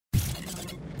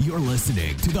You're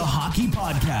listening to the Hockey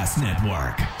Podcast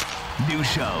Network. New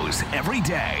shows every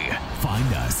day.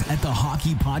 Find us at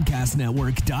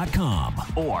thehockeypodcastnetwork.com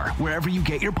or wherever you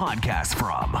get your podcasts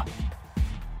from.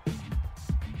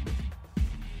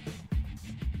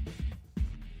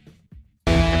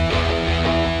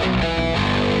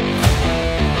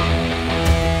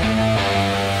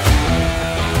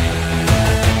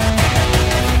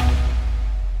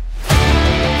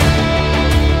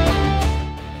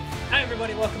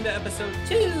 Welcome to episode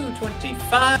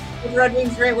 225 of Red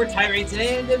Wings Rant, where tirades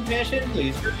and impassioned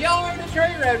pleas for your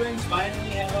Detroit Red Wings finally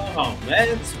have a home.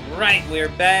 That's right, we're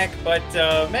back, but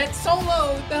Matt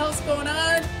Solo, what the hell's going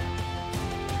on?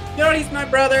 You know, he's my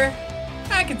brother.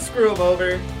 I could screw him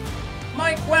over.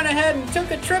 Mike went ahead and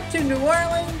took a trip to New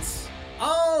Orleans.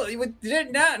 Not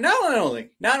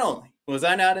only was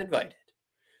I not invited,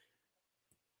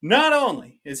 not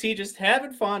only is he just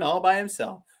having fun all by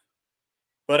himself,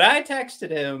 but I texted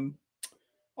him,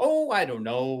 I don't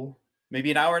know,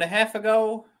 maybe an hour and a half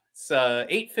ago. It's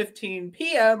 8:15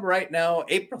 p.m. right now,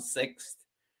 April 6th.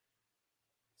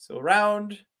 So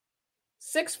around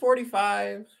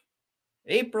 6:45,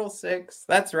 April 6th.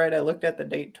 That's right, I looked at the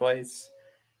date twice.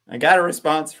 I got a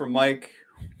response from Mike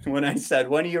when I said,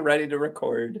 when are you ready to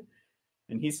record?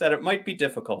 And he said it might be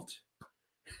difficult.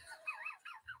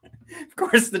 Of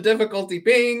course, the difficulty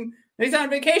being he's on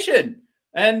vacation.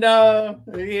 And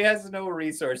he has no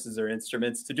resources or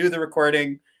instruments to do the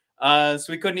recording. So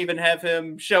we couldn't even have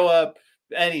him show up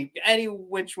any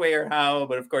which way or how.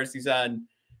 But of course, he's on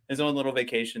his own little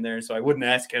vacation there. So I wouldn't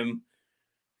ask him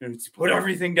to put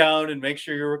everything down and make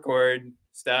sure you record.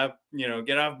 Stop,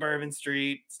 get off Bourbon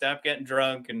Street, stop getting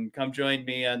drunk, and come join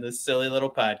me on this silly little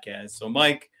podcast. So,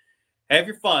 Mike, have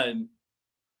your fun.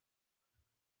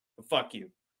 But fuck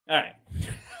you. All right.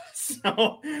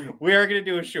 So we are going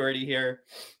to do a shorty here.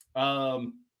 I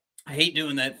hate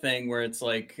doing that thing where it's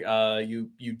like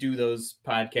you do those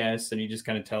podcasts and you just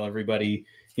kind of tell everybody,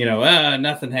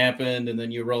 nothing happened, and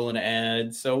then you roll an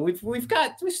ad. So we've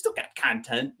still got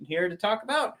content here to talk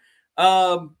about.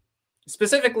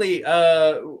 Specifically,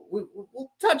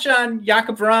 we'll touch on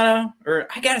Jakub Vrana, or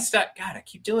I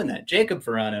keep doing that. Jacob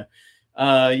Vrana.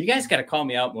 You guys got to call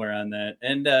me out more on that.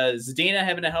 And Zadina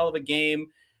having a hell of a game.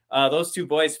 Those two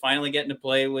boys finally getting to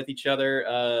play with each other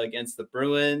against the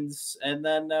Bruins. And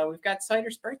then we've got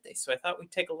Seider's birthday. So I thought we'd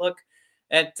take a look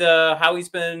at how he's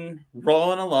been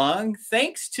rolling along,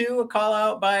 thanks to a call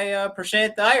out by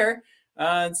Prashant Dyer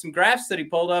and some graphs that he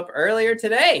pulled up earlier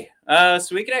today. So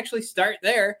we can actually start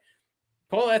there,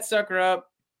 pull that sucker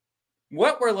up.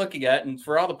 What we're looking at, and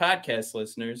for all the podcast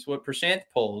listeners, what Prashant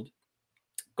pulled,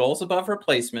 goals above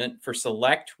replacement for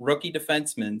select rookie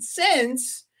defensemen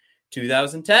since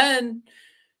 2010.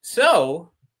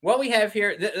 So what we have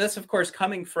here, this of course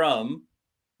coming from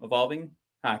Evolving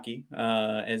Hockey,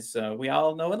 as we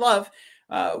all know and love,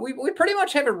 we pretty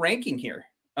much have a ranking here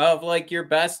of like your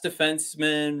best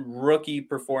defenseman rookie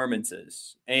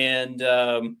performances. And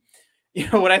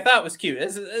what I thought was cute,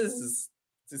 this is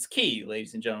key,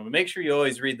 ladies and gentlemen. Make sure you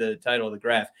always read the title of the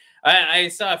graph. I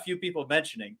saw a few people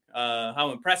mentioning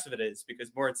how impressive it is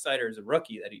because Moritz Seider is a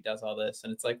rookie that he does all this.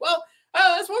 And it's like, well,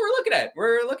 that's what we're looking at.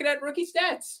 We're looking at rookie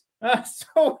stats.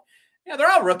 So they're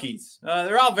all rookies.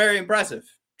 They're all very impressive,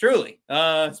 truly.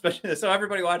 Especially so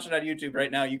everybody watching on YouTube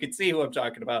right now, you can see who I'm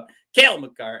talking about. Cale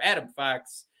Makar, Adam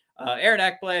Fox, Aaron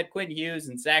Ekblad, Quinn Hughes,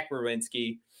 and Zach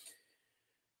Werenski.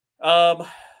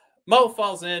 Mo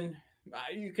falls in.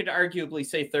 You could arguably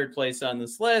say third place on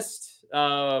this list.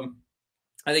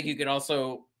 I think you could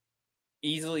also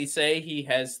easily say he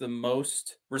has the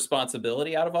most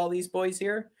responsibility out of all these boys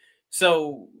here.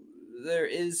 So there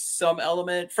is some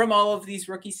element from all of these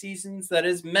rookie seasons that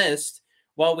is missed.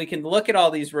 While we can look at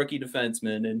all these rookie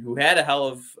defensemen and who had a hell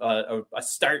of a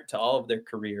start to all of their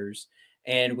careers,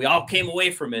 and we all came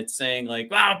away from it saying like,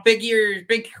 wow, big years,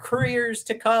 big careers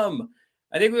to come.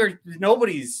 I think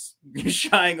nobody's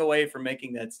shying away from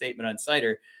making that statement on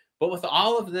Seider. But with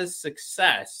all of this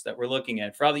success that we're looking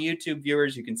at, for all the YouTube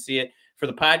viewers, you can see it. For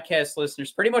the podcast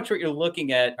listeners, pretty much what you're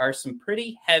looking at are some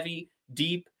pretty heavy,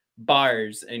 deep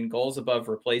bars and goals above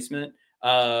replacement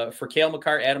for Cale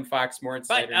Makar, Adam Fox, Moritz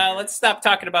Seider. But let's stop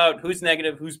talking about who's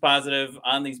negative, who's positive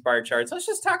on these bar charts. Let's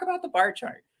just talk about the bar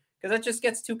chart, because that just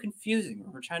gets too confusing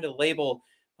when we're trying to label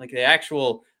like the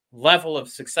actual level of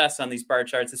success on these bar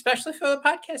charts, especially for the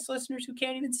podcast listeners who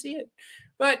can't even see it.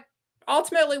 But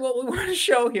ultimately, what we want to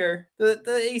show here,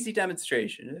 the easy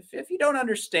demonstration. If you don't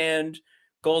understand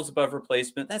goals above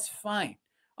replacement, that's fine.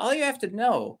 All you have to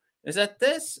know is that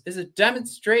this is a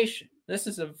demonstration. This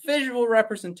is a visual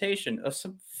representation of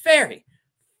some very,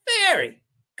 very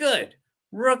good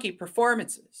rookie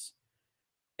performances.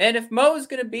 And if Mo's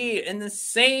going to be in the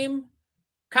same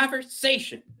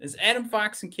conversation as Adam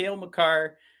Fox and Cale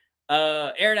Makar,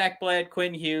 Aaron Ekblad,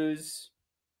 Quinn Hughes,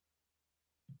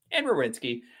 and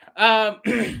Werenski,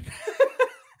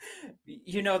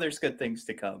 there's good things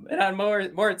to come. And on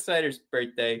Moritz Seider's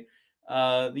birthday,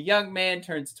 the young man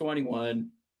turns 21.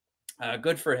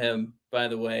 Good for him, by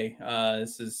the way.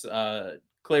 This is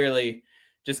clearly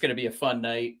just going to be a fun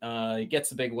night. He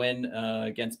gets a big win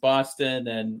against Boston.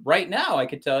 And right now, I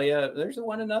could tell you, there's a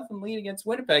 1-0 lead against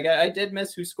Winnipeg. I did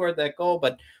miss who scored that goal,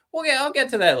 but I'll get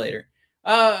to that later.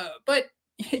 But,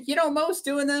 Mo's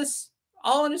doing this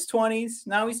all in his 20s.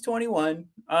 Now he's 21.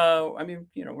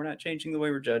 We're not changing the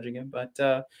way we're judging him,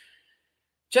 but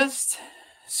just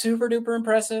super duper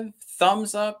impressive.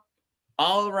 Thumbs up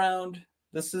all around.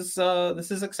 This is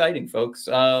exciting, folks.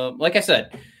 Like I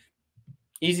said,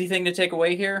 easy thing to take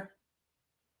away here.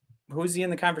 Who's he in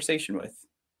the conversation with?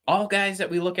 All guys that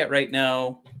we look at right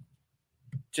now,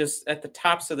 just at the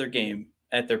tops of their game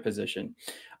at their position.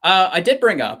 I did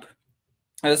bring up,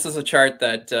 this is a chart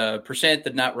that Prashant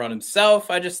did not run himself.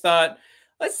 I just thought,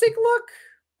 let's take a look.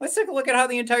 Let's take a look at how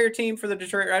the entire team for the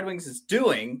Detroit Red Wings is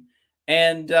doing.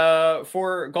 And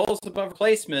for goals above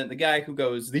replacement, the guy who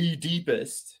goes the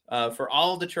deepest for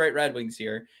all Detroit Red Wings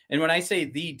here. And when I say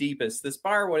the deepest, this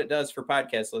bar, what it does for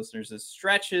podcast listeners is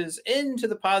stretches into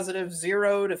the positive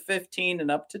 0 to 15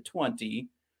 and up to 20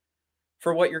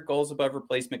 for what your goals above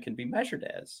replacement can be measured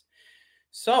as.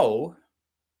 So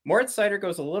Moritz Seider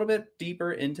goes a little bit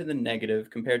deeper into the negative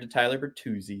compared to Tyler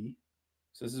Bertuzzi.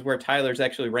 So this is where Tyler's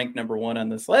actually ranked number 1 on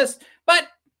this list. But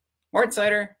Moritz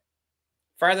Seider,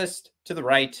 farthest to the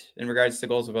right in regards to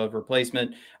goals above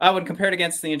replacement when compared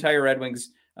against the entire Red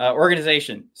Wings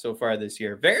organization so far this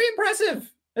year. Very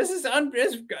impressive. This is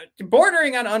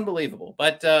bordering on unbelievable,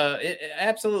 but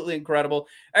absolutely incredible.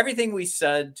 Everything we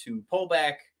said to pull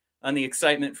back on the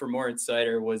excitement for Moritz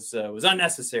Seider was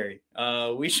unnecessary.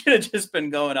 We should have just been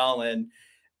going all in,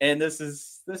 and this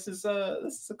is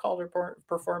a Calder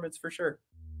performance for sure.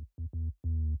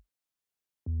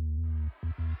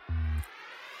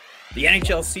 The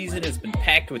NHL season has been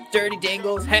packed with dirty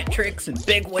dangles, hat tricks, and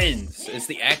big wins as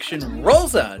the action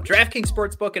rolls on. DraftKings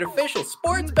Sportsbook, an official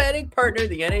sports betting partner of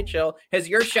the NHL, has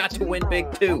your shot to win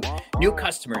big too. New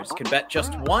customers can bet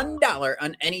just $1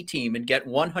 on any team and get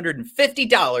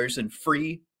 $150 in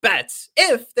free bets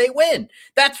if they win.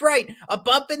 That's right. A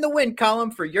bump in the win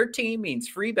column for your team means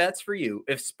free bets for you.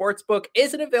 If Sportsbook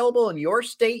isn't available in your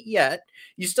state yet,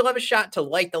 you still have a shot to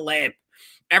light the lamp.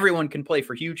 Everyone can play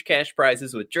for huge cash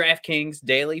prizes with DraftKings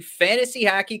Daily Fantasy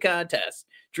Hockey Contest.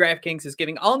 DraftKings is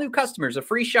giving all new customers a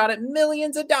free shot at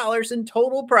millions of dollars in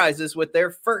total prizes with their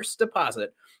first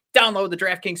deposit. Download the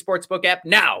DraftKings Sportsbook app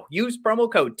now. Use promo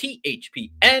code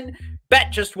THPN.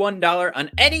 Bet just $1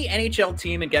 on any NHL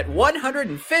team and get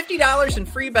 $150 in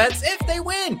free bets if they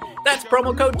win. That's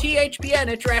promo code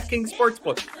THPN at DraftKings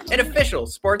Sportsbook, an official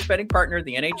sports betting partner of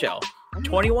the NHL.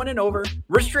 21 and over.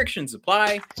 Restrictions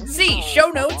apply. See show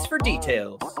notes for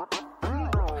details.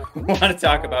 We want to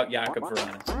talk about Jakub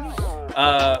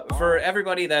Vrana. For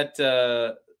everybody that's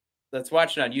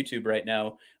watching on YouTube right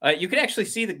now, you can actually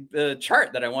see the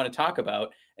chart that I want to talk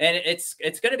about, and it's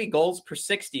going to be goals per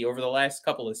 60 over the last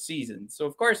couple of seasons. So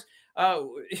of course,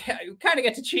 you kind of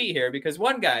get to cheat here because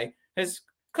one guy has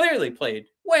clearly played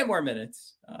way more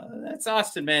minutes. That's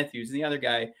Austin Matthews, and the other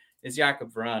guy is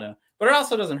Jakub Vrana. But it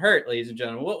also doesn't hurt, ladies and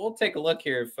gentlemen. We'll take a look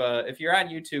here. If you're on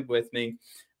YouTube with me,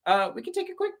 we can take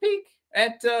a quick peek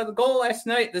at the goal last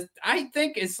night. I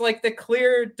think it's like the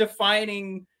clear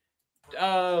defining.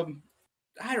 I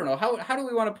don't know how do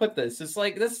we want to put this. It's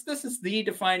like this is the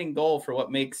defining goal for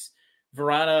what makes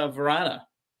Vrana.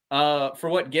 For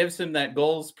what gives him that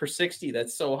goals per 60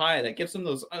 that's so high. That gives him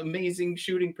those amazing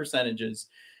shooting percentages.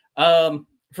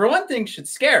 For one thing, should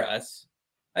scare us.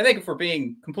 I think if we're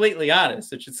being completely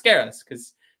honest, it should scare us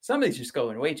because somebody's just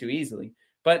going way too easily.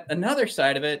 But another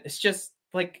side of it is just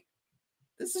like,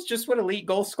 this is just what elite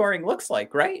goal scoring looks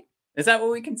like, right? Is that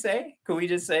what we can say? Could we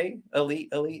just say elite,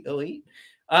 elite, elite?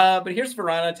 But here's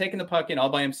Vrana taking the puck in all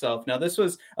by himself. Now, this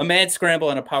was a mad scramble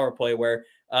on a power play where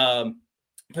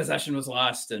possession was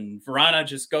lost, and Vrana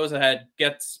just goes ahead,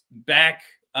 gets back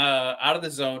out of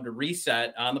the zone to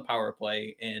reset on the power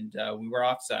play, and we were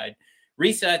offside.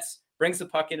 Resets, brings the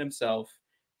puck in himself,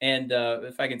 and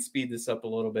if I can speed this up a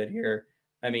little bit here,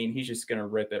 I mean, he's just going to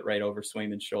rip it right over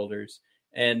Swayman's shoulders.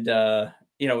 And,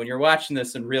 when you're watching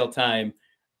this in real time,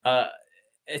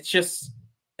 it's just,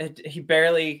 he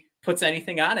barely puts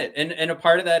anything on it. And a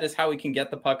part of that is how he can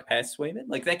get the puck past Swayman.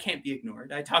 Like, that can't be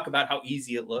ignored. I talk about how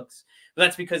easy it looks, but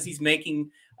that's because he's making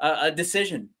a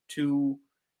decision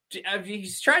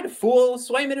he's trying to fool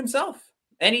Swayman himself.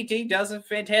 And he does a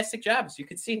fantastic job. As you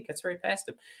can see, it gets right past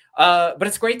him. But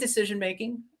it's great decision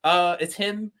making. It's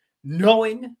him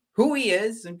knowing who he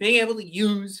is and being able to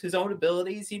use his own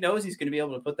abilities. He knows he's going to be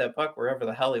able to put that puck wherever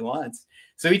the hell he wants.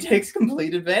 So he takes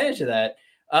complete advantage of that.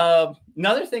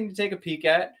 Another thing to take a peek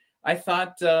at, I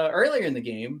thought earlier in the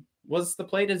game, was the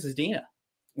play to Zadina,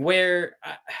 where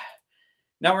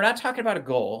now we're not talking about a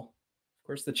goal. Of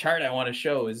course, the chart I want to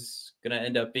show is going to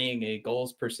end up being a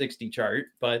goals per 60 chart,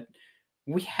 but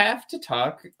we have to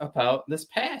talk about this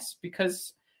pass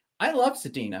because I love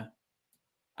Zadina.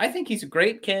 I think he's a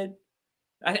great kid.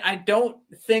 I don't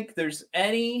think there's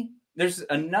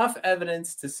enough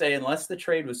evidence to say, unless the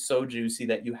trade was so juicy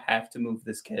that you have to move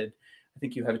this kid, I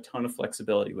think you have a ton of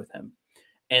flexibility with him.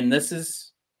 And this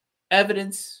is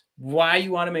evidence why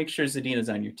you want to make sure Zadina's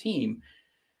on your team.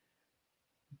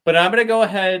 But I'm going to go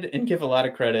ahead and give a lot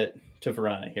of credit to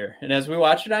Vrana here. And as we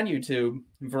watch it on YouTube,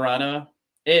 Vrana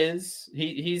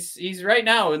he's right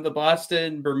now in the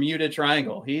Boston Bermuda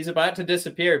Triangle. He's about to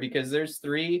disappear because there's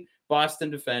 3 Boston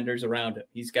defenders around him.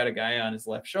 He's got a guy on his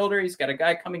left shoulder. He's got a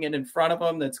guy coming in front of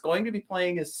him that's going to be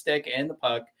playing his stick and the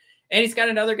puck. And he's got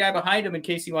another guy behind him in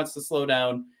case he wants to slow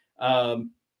down.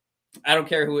 I don't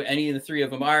care who any of the 3 of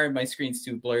them are. My screen's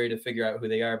too blurry to figure out who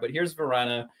they are. But here's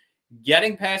Vrana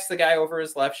getting past the guy over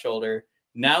his left shoulder.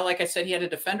 Now, like I said, he had a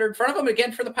defender in front of him.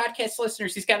 Again, for the podcast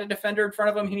listeners, he's got a defender in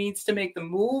front of him. He needs to make the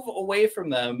move away from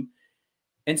them.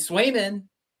 And Swayman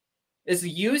is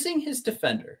using his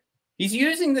defender. He's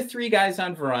using the 3 guys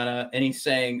on Vrana, and he's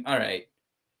saying, all right,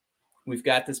 we've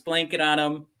got this blanket on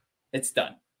him. It's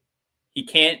done. He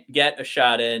can't get a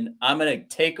shot in. I'm going to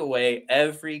take away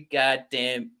every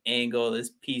goddamn angle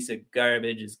this piece of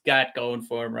garbage has got going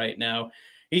for him right now.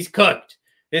 He's cooked.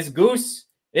 His goose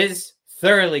is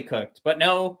thoroughly cooked. But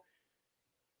no,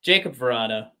 Jacob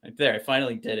Vrana, there, I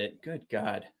finally did it. Good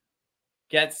God.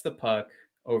 Gets the puck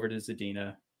over to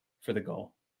Zadina for the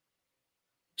goal.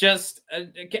 Just,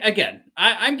 again,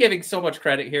 I'm giving so much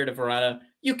credit here to Vrana.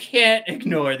 You can't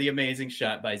ignore the amazing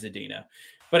shot by Zadina.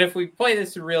 But if we play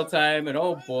this in real time, and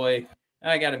oh boy,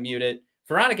 I got to mute it.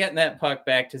 Vrana getting that puck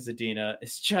back to Zadina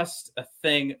is just a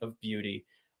thing of beauty.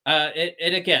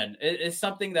 It is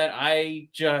something that I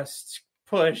just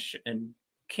push and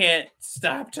can't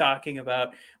stop talking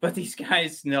about. But these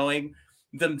guys knowing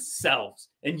themselves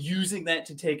and using that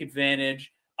to take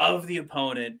advantage of the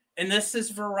opponent. And this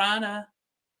is Vrana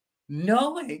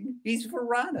knowing he's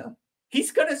Vrana.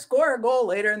 He's going to score a goal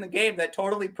later in the game that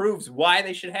totally proves why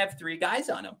they should have 3 guys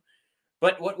on him.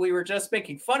 But what we were just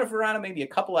making fun of Vrana maybe a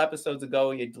couple episodes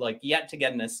ago, you'd yet to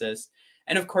get an assist.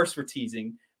 And of course we're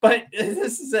teasing. But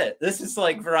this is it. This is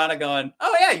like Vrana going,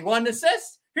 oh yeah, you want an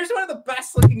assist? Here's one of the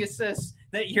best looking assists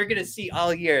that you're going to see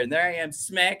all year. And there I am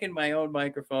smacking my own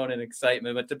microphone in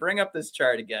excitement. But to bring up this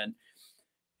chart again,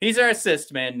 he's our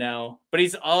assist man now, but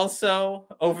he's also,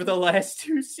 over the last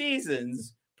 2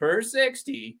 seasons, per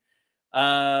 60,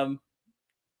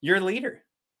 your leader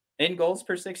in goals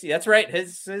per 60. That's right.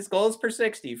 His goals per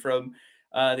 60 from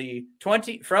 2020,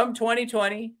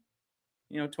 2020,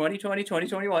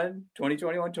 2021,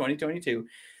 2022.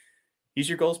 He's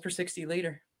your goals per 60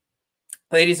 leader.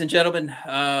 Ladies and gentlemen,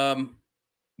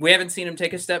 we haven't seen him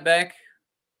take a step back.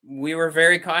 We were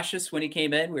very cautious when he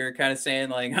came in. We were kind of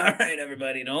saying all right,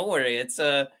 everybody, don't worry. It's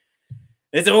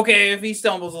okay if he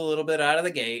stumbles a little bit out of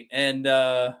the gate. And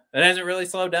it hasn't really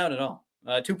slowed down at all.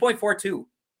 2.42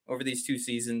 over these 2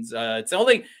 seasons. It's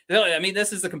only,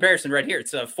 this is the comparison right here.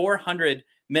 It's 400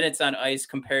 minutes on ice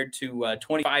compared to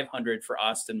 2,500 for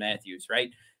Austin Matthews, right?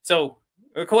 So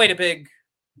quite a big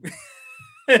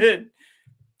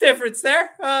difference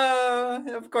there.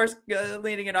 Of course,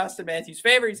 leaning in Austin Matthews'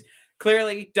 favor. He's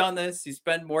clearly done this. He's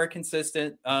been more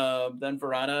consistent than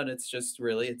Vrana, and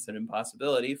it's an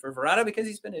impossibility for Vrana because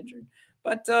he's been injured.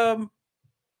 But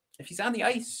if he's on the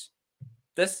ice,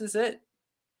 this is it.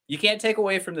 You can't take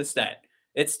away from the stat.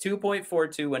 It's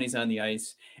 2.42 when he's on the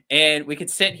ice. And we could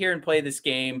sit here and play this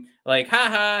game like,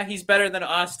 he's better than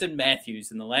Austin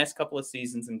Matthews in the last couple of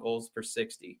seasons in goals per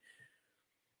 60.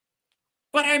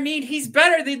 But he's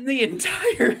better than the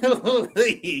entire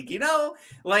league,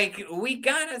 we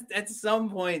gotta at some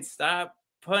point stop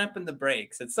pumping the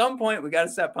brakes. At some point, we gotta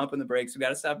stop pumping the brakes. We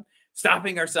gotta stop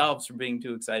stopping ourselves from being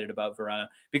too excited about Vrana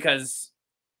because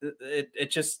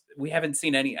we haven't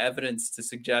seen any evidence to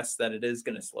suggest that it is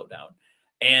going to slow down.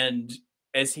 And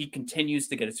as he continues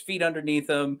to get his feet underneath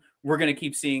him, we're going to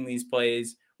keep seeing these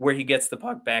plays where he gets the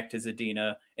puck back to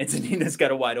Zadina, and Zadina's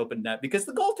got a wide open net because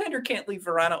the goaltender can't leave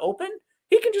Vrana open.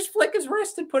 He can just flick his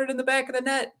wrist and put it in the back of the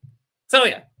net. So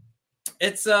yeah,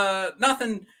 it's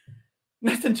nothing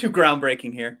too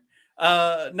groundbreaking here.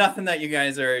 Nothing that you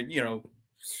guys are,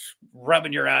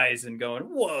 rubbing your eyes and going,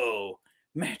 whoa,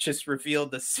 Matt just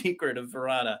revealed the secret of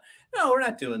Vrana. No, we're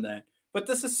not doing that. But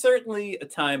this is certainly a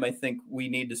time I think we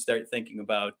need to start thinking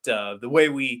about the way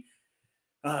we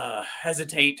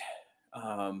hesitate.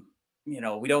 We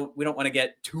don't want to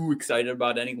get too excited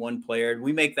about any one player.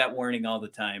 We make that warning all the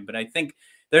time, but I think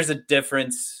there's a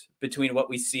difference between what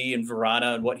we see in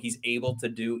Vrana and what he's able to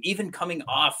do, even coming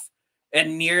off a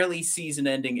nearly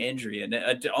season-ending injury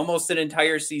and almost an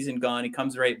entire season gone. He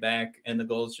comes right back, and the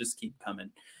goals just keep coming,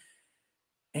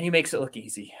 and he makes it look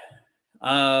easy.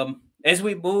 As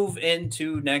we move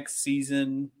into next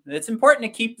season, it's important to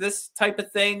keep this type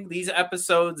of thing, these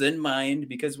episodes in mind,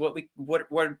 because what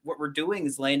we're doing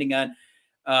is landing on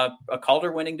a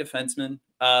Calder-winning defenseman,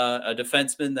 a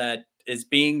defenseman that is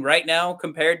being right now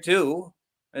compared to,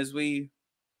 as we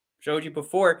showed you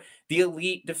before, the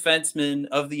elite defenseman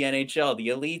of the NHL, the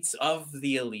elites of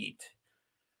the elite.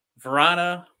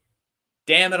 Vrana,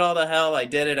 damn it all to hell, I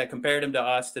did it. I compared him to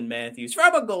Austin Matthews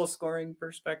from a goal-scoring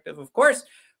perspective, of course,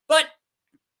 but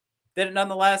did it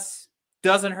nonetheless.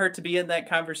 Doesn't hurt to be in that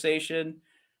conversation.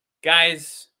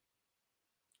 Guys,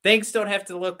 things don't have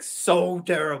to look so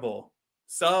terrible.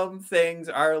 Some things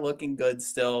are looking good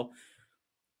still.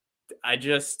 I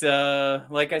just,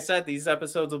 like I said, these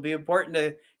episodes will be important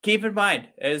to keep in mind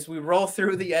as we roll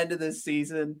through the end of this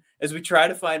season, as we try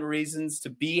to find reasons to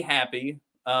be happy.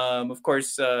 Of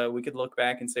course, we could look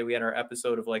back and say we had our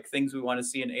episode of like things we want to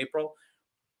see in April.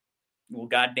 Well,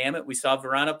 God damn it, we saw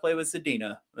Vrana play with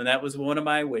Zadina, and that was one of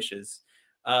my wishes.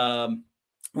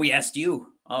 We asked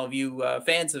you, all of you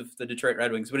fans of the Detroit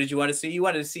Red Wings, what did you want to see? You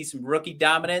wanted to see some rookie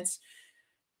dominance.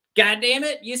 God damn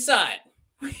it, you saw it.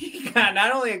 You got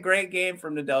not only a great game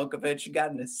from Nedeljkovic, you got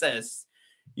an assist.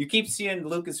 You keep seeing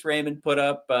Lucas Raymond put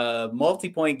up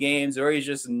multi-point games, or he's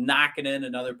just knocking in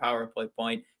another power play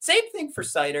point. Same thing for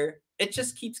Seider. It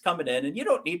just keeps coming in, and you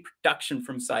don't need production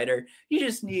from Seider. You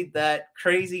just need that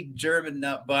crazy German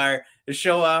nut bar to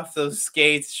show off those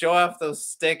skates, show off those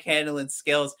stick handling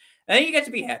skills, and then you get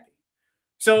to be happy.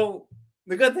 So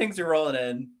the good things are rolling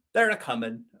in. They're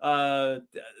coming.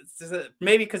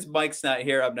 Maybe because Mike's not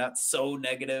here, I'm not so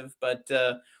negative, but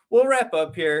we'll wrap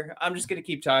up here. I'm just going to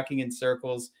keep talking in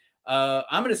circles.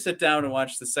 I'm going to sit down and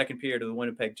watch the second period of the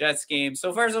Winnipeg Jets game.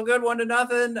 So far, so good,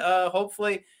 1-0.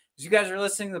 Hopefully, as you guys are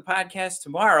listening to the podcast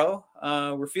tomorrow,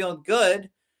 we're feeling good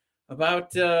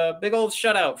about big old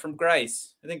shutout from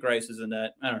Greiss. I think Greiss is in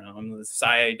that. I don't know. I'm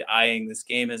side-eyeing this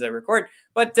game as I record.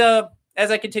 But as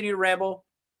I continue to ramble,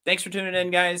 thanks for tuning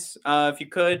in, guys. If you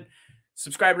could,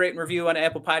 subscribe, rate, and review on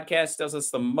Apple Podcasts. Does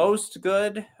us the most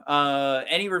good.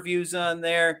 Any reviews on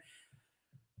there?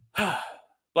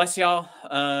 Bless y'all.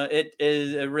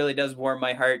 It really does warm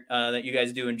my heart that you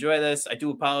guys do enjoy this. I do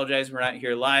apologize we're not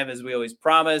here live as we always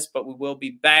promise, but we will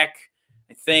be back,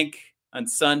 I think, on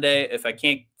Sunday. If I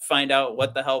can't find out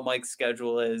what the hell Mike's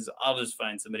schedule is, I'll just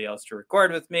find somebody else to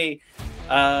record with me.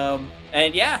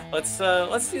 And yeah, let's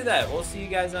do that. We'll see you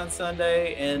guys on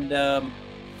Sunday. And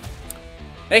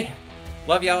hey,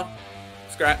 love y'all.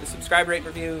 Subscribe, rate,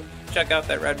 review. Check out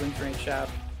that Red Wings Range shop.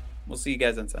 We'll see you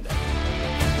guys on Sunday.